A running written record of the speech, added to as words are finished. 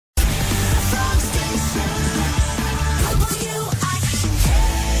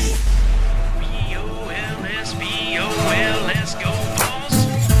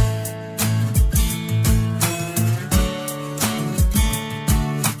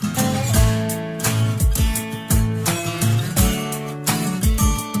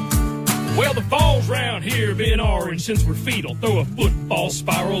here, been orange since we're fetal. Throw a football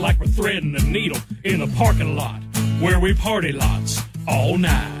spiral like we're threading a needle in the parking lot where we party lots all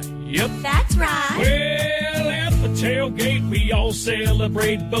night. Yep. That's right. Well, at the tailgate we all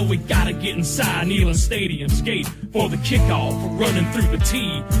celebrate, but we gotta get inside Neyland Stadium's gate for the kickoff. We're running through the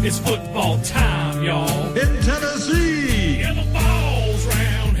tee. It's football time, y'all. In Tennessee. Yeah, the Vols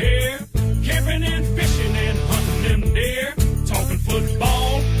round here, camping and fishing and hunting them deer. Talking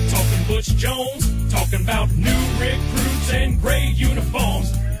football, talking Butch Jones, talking about new recruits and gray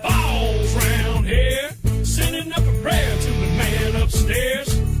uniforms. Vols round here, sending up a prayer to the man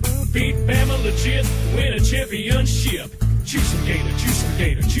upstairs. Beat Bama legit, win a championship. Choose some gator, choose some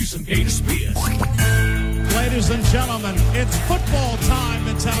gator, choose some gator spear. Ladies and gentlemen, it's football time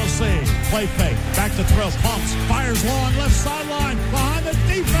in Tennessee. Play fake, back to throw, pumps, fires long, left sideline, behind the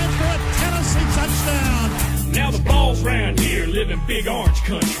defense for a Tennessee touchdown. Now the Vols round here live in big orange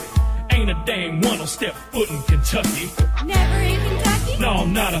country. Ain't a dang one will step foot in Kentucky. Never in Kentucky? No,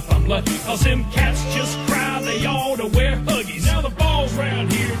 not if I'm lucky, cause them cats just cry they ought to wear Huggies. Now the Vols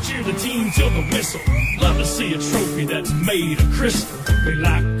round here cheer the team till the whistle. Love to see a trophy that's made of crystal. We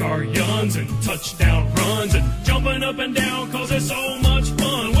like our yuns and touchdown runs and jumping up and down cause it's so much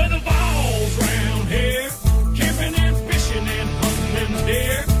fun. We're the Vols round here, camping and fishing and hunting them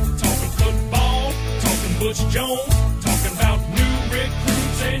deer. Talking football, talking Butch Jones, talking about new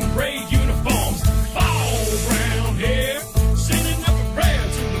recruits and gray uniforms. Vols round here, sending up a prayer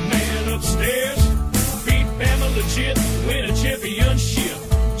to the man upstairs. Beat Bama legit, win a championship.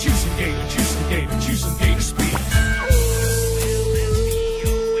 Choose some gator, choose some gator, choose some gator speed.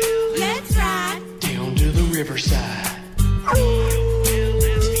 Let's ride down to the riverside.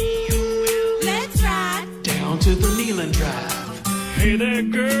 Let's ride Down to the Neyland Drive. Hey there,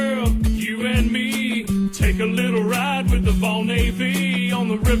 girl, you and me, take a little ride with the Vol Navy on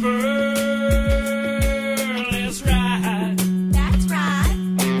the river. Let's ride. That's right.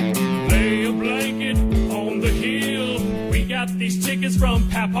 Lay a blanket on the hill. We got these tickets from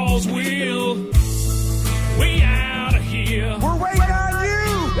Papaw's Wheel. We out of here. We're waiting on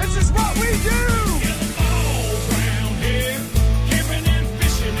you. This is what we do. Yeah, the Vols round here, camping and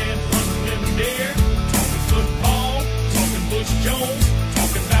fishing and hunting them deer. Talking football, talking Butch Jones,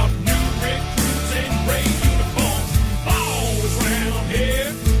 talking about new recruits and gray uniforms. Vols round here,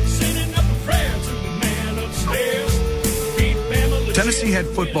 sending up a prayer to the man upstairs. Beat Bama legit. Tennessee head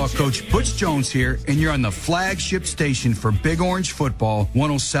football coach Butch Jones here, and you're on the flagship station for Big Orange Football,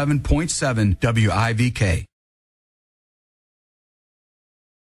 107.7 WIVK.